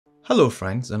Hello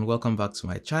friends and welcome back to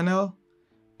my channel.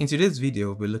 In today's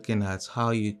video, we'll be looking at how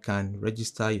you can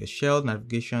register your shell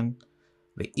navigation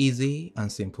the easy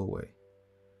and simple way.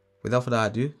 Without further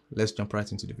ado, let's jump right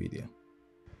into the video.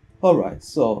 Alright,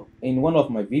 so in one of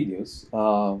my videos,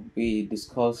 we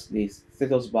discussed the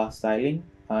status bar styling.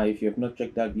 If you have not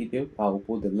checked that video, I will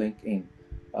put the link in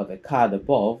the card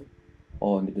above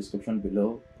or in the description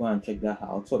below. Go and check that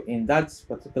out. So in that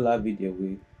particular video,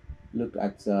 we looked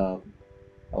at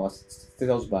our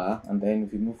status bar, and then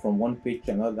if you move from one page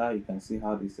to another, you can see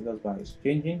how the status bar is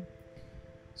changing.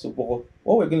 So what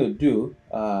we're going to do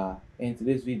in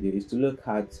today's video is to look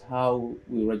at how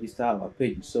we register our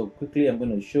pages. So quickly I'm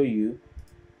going to show you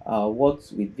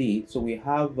what we did. So we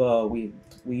have we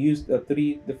used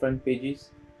 3 different pages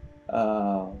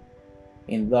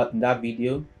in that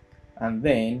video, and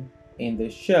then in the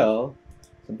shell, so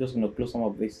I'm just going to close some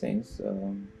of these things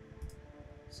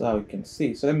so we can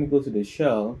see. So let me go to the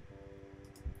shell,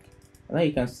 and now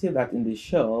you can see that in the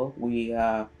shell we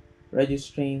are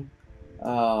registering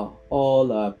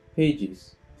all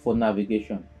pages for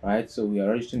navigation, right? So we are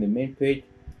registering the main page,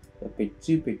 the page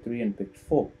 2, page 3, and page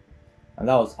 4, and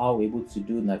that was how we're able to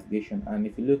do navigation. And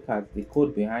if you look at the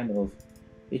code behind of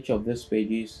each of these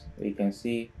pages, you can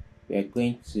see we are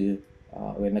going to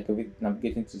we're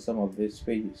navigating to some of these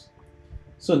pages.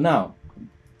 So now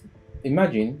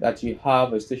imagine that you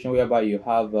have a station whereby you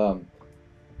have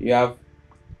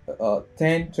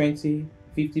 10, 20,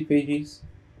 50 pages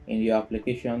in your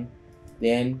application.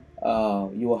 Then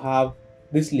you will have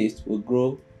this list will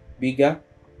grow bigger.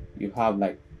 You have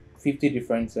like 50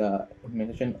 different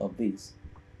implementation of these.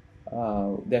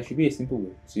 There should be a simple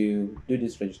way to do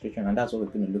this registration, and that's what we're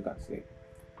going to look at today.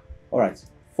 All right,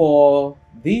 for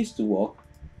these to work,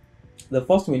 the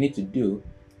first thing we need to do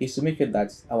is to make sure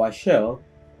that our shell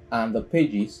and the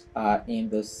pages are in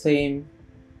the same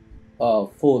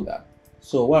folder.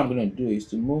 So what I'm going to do is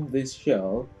to move this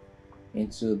shell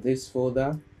into this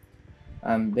folder,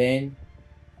 and then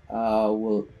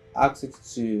we'll ask it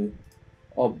to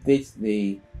update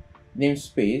the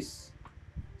namespace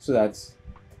so that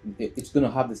it's going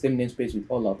to have the same namespace with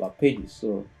all of our pages.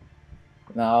 So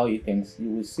now you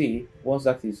will see, once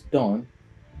that is done,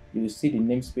 you will see the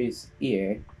namespace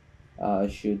here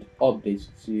should update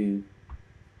to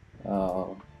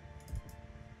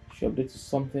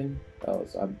something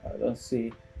else. I don't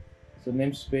see. So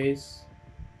namespace,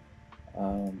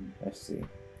 let's see.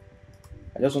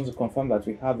 I just want to confirm that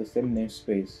we have the same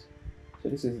namespace. So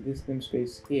this is this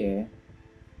namespace here,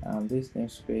 and this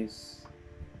namespace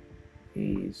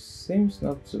seems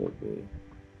not to be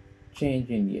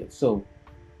changing yet. So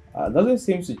it doesn't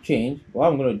seem to change. What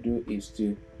I'm going to do is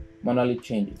to manually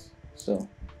change it. So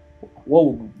what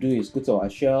we'll do is go to our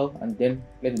shell and then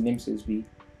let the namespace be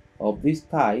of this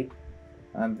type,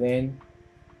 and then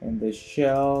in the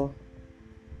shell,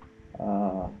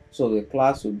 so the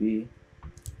class will be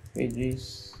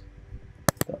pages,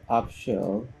 the app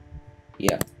shell.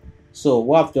 Yeah, so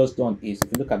what I've just done is,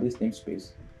 if you look at this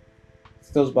namespace,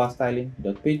 status bar styling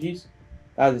dot pages,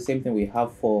 that's the same thing we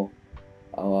have for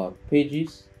our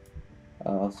pages.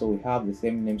 So we have the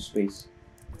same namespace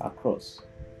across.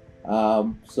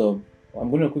 So I'm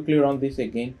going to quickly run this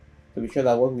again to be sure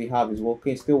that what we have is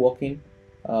working, still working,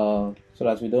 so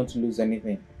that we don't lose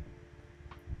anything.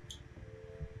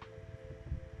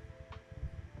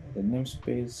 The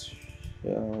namespace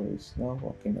shell is not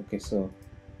working. Okay, so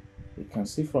you can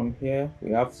see from here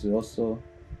we have to also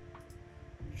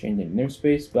change the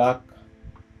namespace back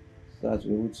so that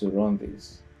we're able to run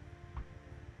this.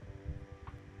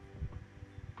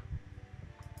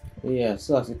 Yeah,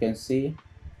 so as you can see,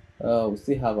 we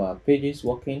still have our pages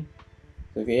working.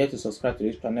 So if you're here to subscribe to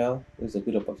this channel, this is a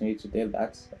good opportunity to do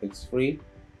that. It's free.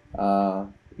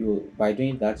 By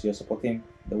doing that, you're supporting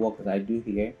the work that I do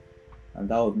here, and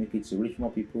that will make it to reach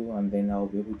more people, and then I'll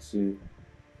be able to,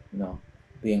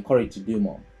 be encouraged to do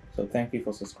more. So thank you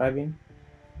for subscribing.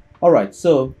 All right,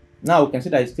 so now we can see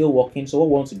that it's still working. So what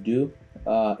we want to do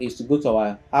is to go to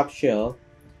our app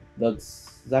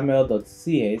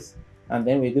shell.𝐦𝐨𝐫𝐞.cs, and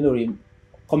then we're going to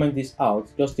comment this out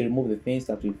just to remove the things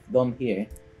that we've done here.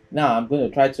 Now I'm going to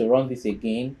try to run this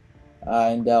again,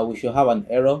 and we should have an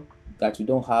error that we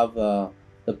don't have the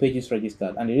pages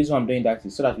registered. And the reason I'm doing that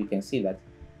is so that we can see that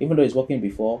even though it's working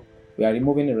before, we are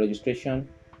removing the registration,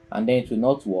 and then it will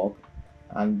not work.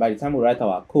 And by the time we write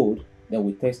our code, then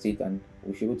we test it, and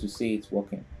we should be able to see it's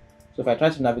working. So if I try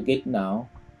to navigate now,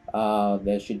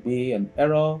 there should be an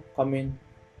error coming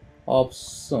up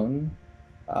soon.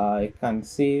 I can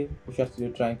see Visual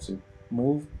Studio trying to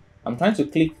move. I'm trying to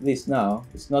click this now.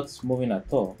 It's not moving at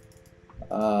all.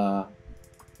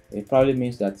 It probably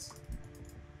means that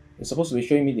It's supposed to be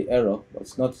showing me the error, but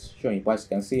it's not showing. But as you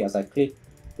can see, as I click,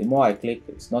 the more I click,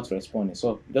 it's not responding.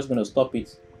 So I'm just going to stop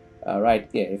it right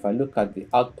here. If I look at the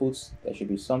outputs, there should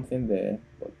be something there,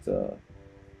 but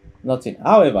nothing.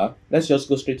 However, let's just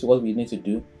go straight to what we need to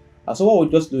do. So what we'll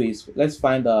just do is, let's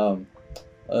find so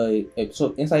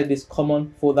inside this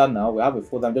common folder now, we have a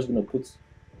folder. I'm just going to put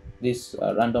this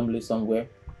randomly somewhere.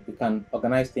 You can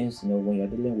organize things, when you're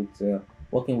dealing with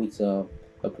working with a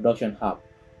production app.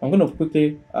 I'm going to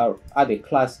quickly add a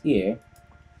class here,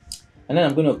 and then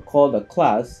I'm going to call the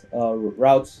class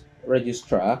route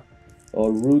registrar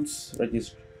or routes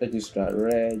registrar,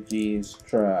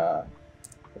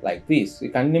 like this.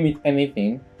 You can name it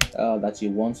anything that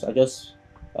you want. I just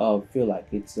feel like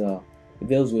it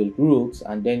deals with routes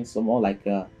and then some more like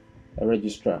a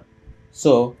registrar.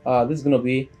 So this is going to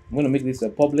be, I'm going to make this a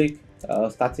public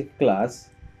static class,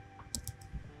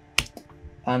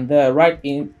 and right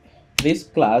in this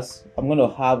class I'm going to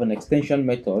have an extension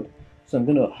method. So I'm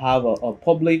going to have a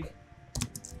public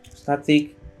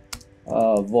static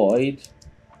void,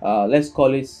 let's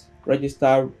call it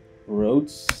register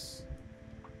routes.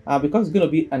 Because it's going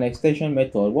to be an extension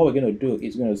method, what we're going to do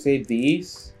is going to say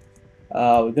this,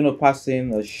 we're going to pass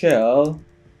in a shell,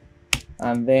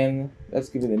 and then let's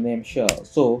give it the name shell.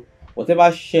 So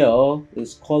whatever shell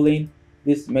is calling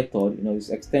this method, is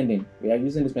extending. We are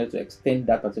using this method to extend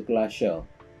that particular shell.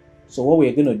 So what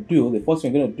we're going to do, the first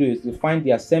thing we're going to do is to find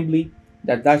the assembly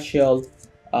that shell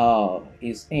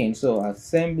is in. So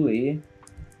assembly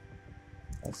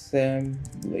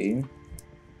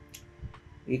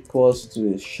equals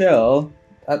to shell.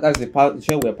 That's the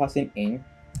shell we're passing in.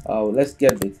 Let's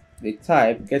get the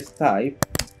type, get type,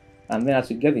 and then as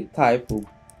we get the type, we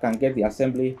can get the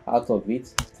assembly out of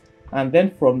it. And then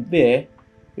from there,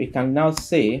 we can now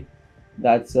say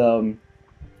that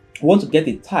we want to get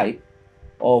the type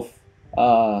of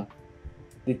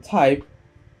we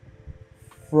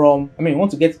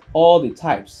want to get all the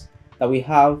types that we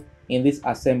have in this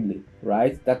assembly,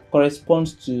 right? That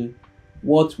corresponds to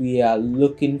what we are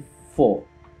looking for.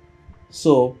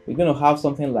 So we're going to have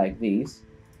something like this.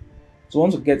 So we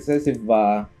want to get, let's say,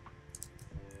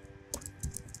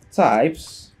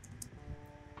 types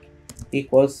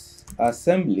equals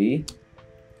assembly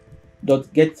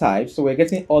dot get types. So we're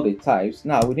getting all the types.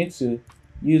 Now we need to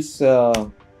use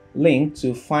link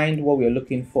to find what we're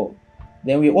looking for.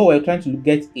 Then what we're trying to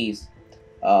get is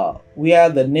where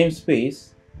the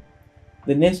namespace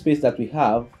that we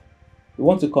have, we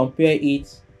want to compare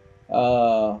it. We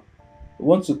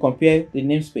want to compare the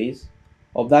namespace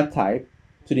of that type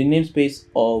to the namespace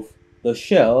of the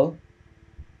shell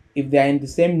if they are in the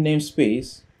same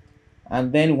namespace,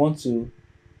 and then want to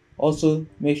also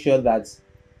make sure that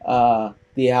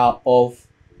they are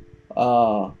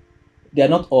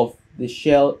not of the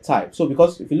shell type. So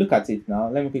because if you look at it now,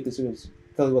 let me quickly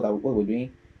tell you what we're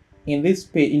doing. In this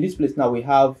place now, we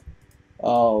have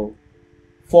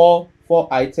four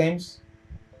items.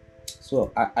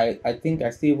 So I think I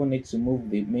still even need to move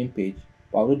the main page,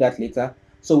 but I'll do that later.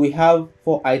 So we have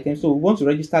 4 items. So we want to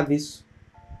register these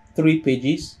 3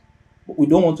 pages, but we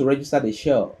don't want to register the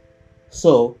shell.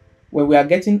 So when we are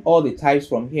getting all the types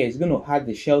from here, it's going to add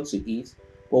the shell to it,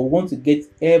 but we want to get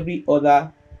every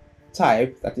other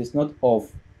type that is not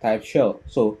of type shell.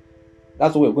 So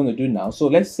that's what we're going to do now. So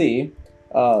let's say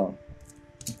our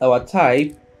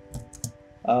type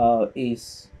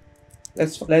is,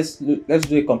 let's do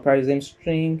a comparison.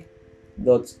 String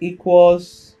dot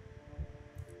equals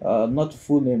not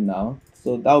full name now,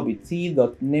 so that will be t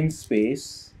dot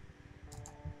namespace,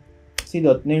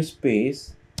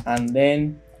 and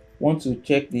then want to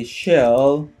check the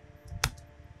shell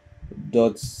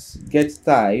dot get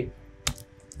type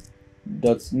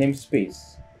dot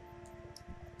namespace.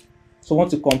 So want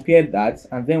to compare that,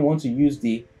 and then want to use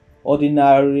the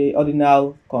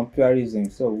ordinal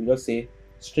comparison. So we just say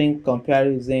string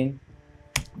comparison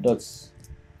dot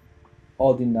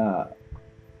ordinal.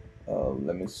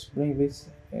 Let me bring this.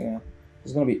 Yeah,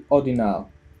 it's going to be ordinal.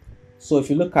 So if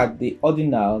you look at the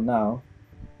ordinal now,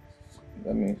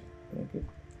 let me make it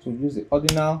to use the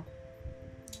ordinal.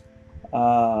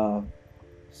 So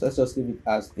let's just leave it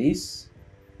as this,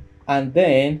 and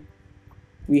then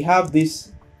we have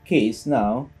this case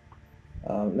now.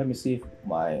 Let me see if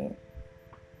my,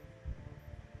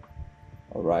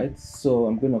 all right, so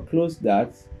I'm going to close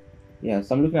that. Yeah,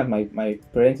 so I'm looking at my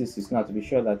parentheses now to be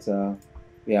sure that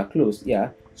they are closed. Yeah,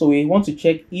 so we want to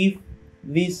check if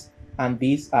this and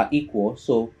this are equal.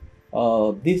 So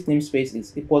this namespace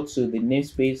is equal to the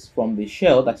namespace from the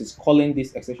shell that is calling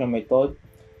this extension method,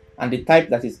 and the type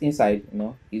that is inside,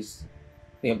 is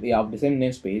they have the same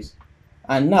namespace.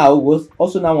 And now we'll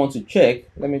also now want to check.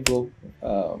 Let me go.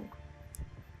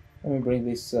 Let me bring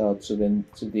this to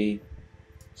the.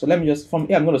 So let me just from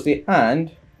here. I'm going to say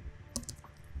and.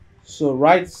 So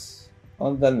right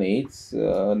underneath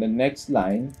the next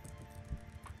line,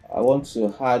 I want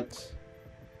to add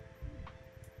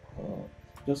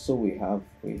just so we have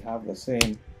the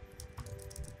same.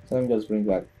 So let me just bring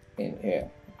that in here.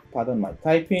 Pardon my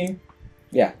typing.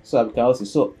 Yeah. So I can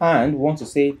also and we want to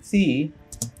say t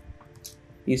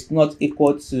is not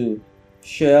equal to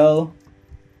shell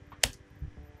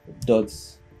dot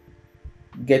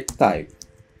get type.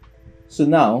 So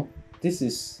now this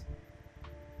is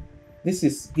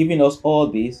giving us all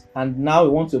this, and now we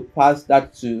want to pass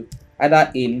that to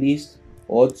either a list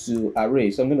or to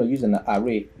array. So I'm going to use an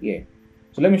array here.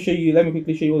 So let me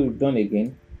quickly show you what we've done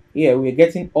again. Here we're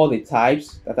getting all the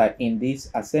types that are in this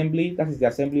assembly. That is the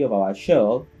assembly of our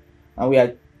shell, and we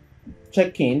are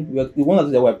checking. The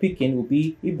one that we're picking will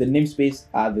be if the namespace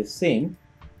are the same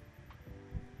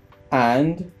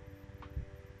and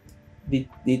the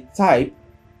type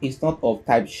is not of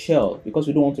type shell, because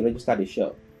we don't want to register the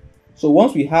shell. So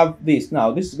once we have this,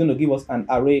 now this is going to give us an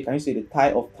array. Can you say the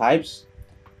type of types?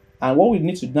 And what we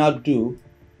need to now do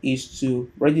is to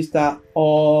register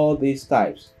all these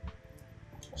types.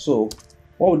 So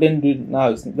what we then do now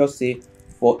is just say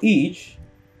for each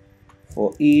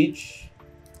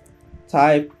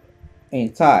type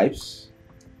in types,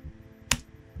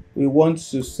 we want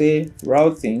to say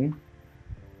routing,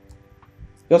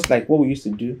 just like what we used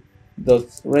to do, dot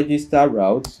register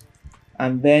routes,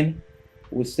 and then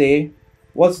we say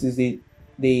what is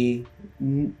the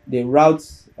route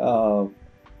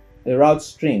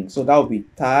string. So that will be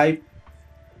type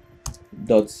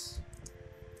dot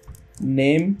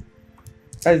name.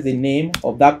 That is the name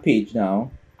of that page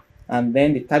now, and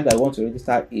then the type that I want to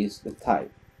register is the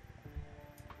type.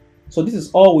 So this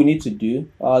is all we need to do.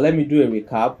 Let me do a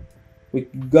recap. We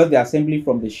got the assembly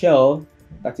from the shell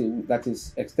that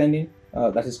is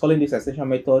calling this extension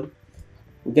method.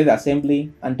 We get the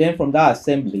assembly, and then from that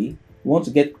assembly we want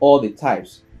to get all the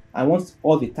types. I want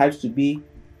all the types to be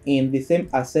in the same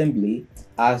assembly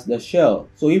as the shell.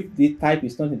 So if the type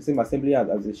is not in the same assembly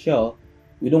as the shell,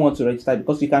 we don't want to register,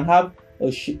 because you can have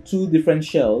two different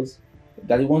shells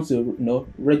that you want to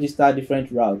register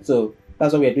different routes. So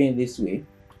that's why we are doing it this way.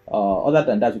 Other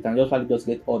than that, you can just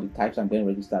get all the types and then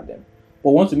register them. But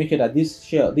we want to make sure that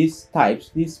these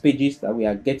types, these pages that we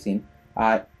are getting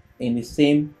are in the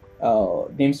same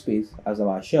namespace as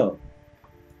our shell.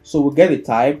 So we'll get the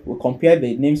type, we'll compare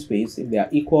the namespace if they are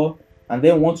equal, and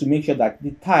then we want to make sure that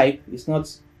the type is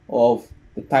not of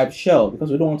the type shell, because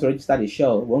we don't want to register the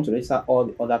shell, we want to register all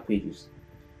the other pages.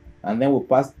 And then we'll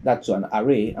pass that to an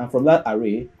array, and from that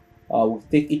array we'll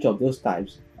take each of those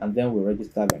types and then we'll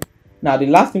register them. Now the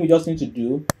last thing we just need to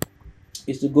do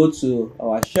is to go to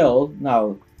our shell.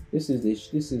 Now this is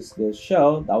the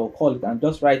shell that we'll call it, and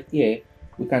just right here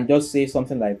we can just say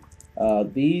something like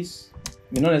these,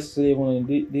 we not necessarily want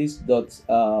this dot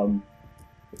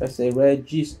let's say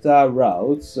register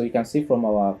routes. So you can see from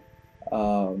our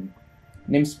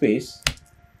namespace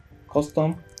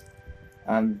custom,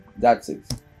 and that's it.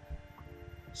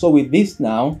 So with this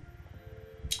now,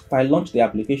 if I launch the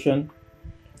application,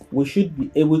 we should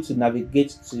be able to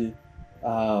navigate to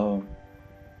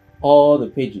all the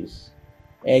pages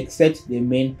except the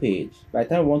main page. By the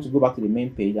time we want to go back to the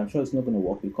main page, I'm sure it's not going to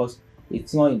work because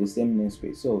it's not in the same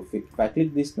namespace. So if I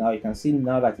click this now, you can see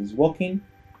now that it's working.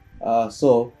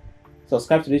 So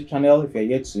subscribe to this channel if you're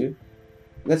yet to.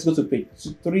 Let's go to page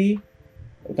 3.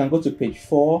 We can go to page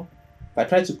 4. If I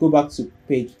try to go back to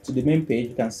the main page,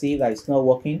 you can see that it's not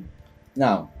working.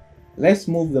 Now let's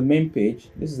move the main page.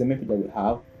 This is the main page that we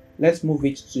have. Let's move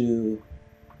it to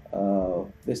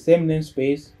the same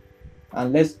namespace,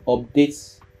 and let's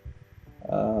update,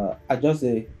 adjust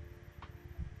the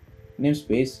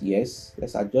namespace. Yes,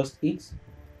 let's adjust it.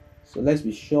 So let's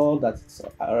be sure that it's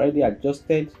already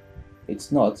adjusted.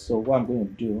 It's not. So what I'm going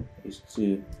to do is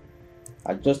to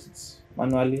adjust it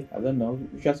manually. I don't know,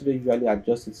 usually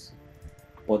adjust it,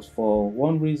 but for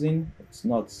one reason it's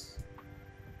not.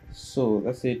 So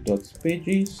let's say dot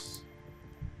pages.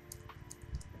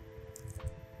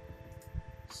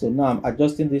 So now I'm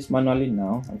adjusting this manually.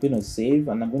 Now I'm going to save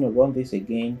and I'm going to run this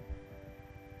again.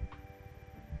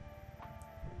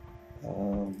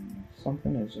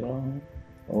 Something is wrong.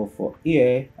 Oh, for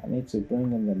here I need to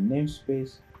bring in the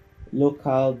namespace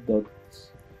local dot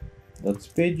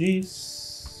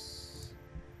pages.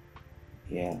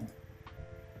 Yeah,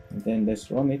 and then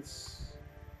let's run it.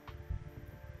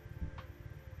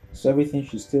 So everything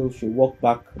should work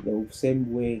back the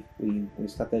same way we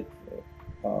started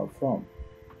from.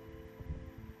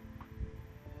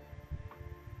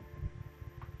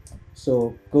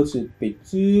 So go to page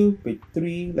 2, page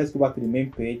 3. Let's go back to the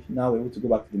main page. Now we're able to go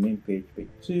back to the main page. Page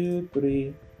 2,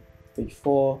 3, page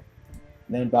 4,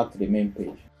 then back to the main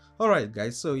page. Alright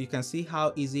guys, so you can see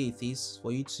how easy it is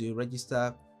for you to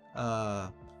register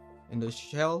in the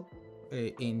shell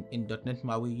in .NET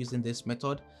MAUI using this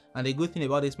method. And the good thing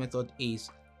about this method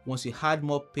is once you add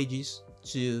more pages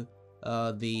to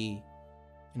the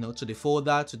to the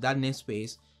folder, to that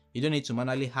namespace, you don't need to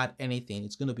manually add anything.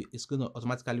 It's going to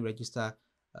automatically register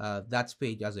that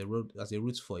page as a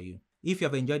root for you. If you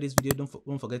have enjoyed this video,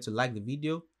 don't forget to like the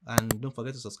video, and don't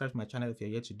forget to subscribe to my channel if you're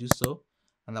yet to do so,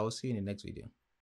 and I will see you in the next video.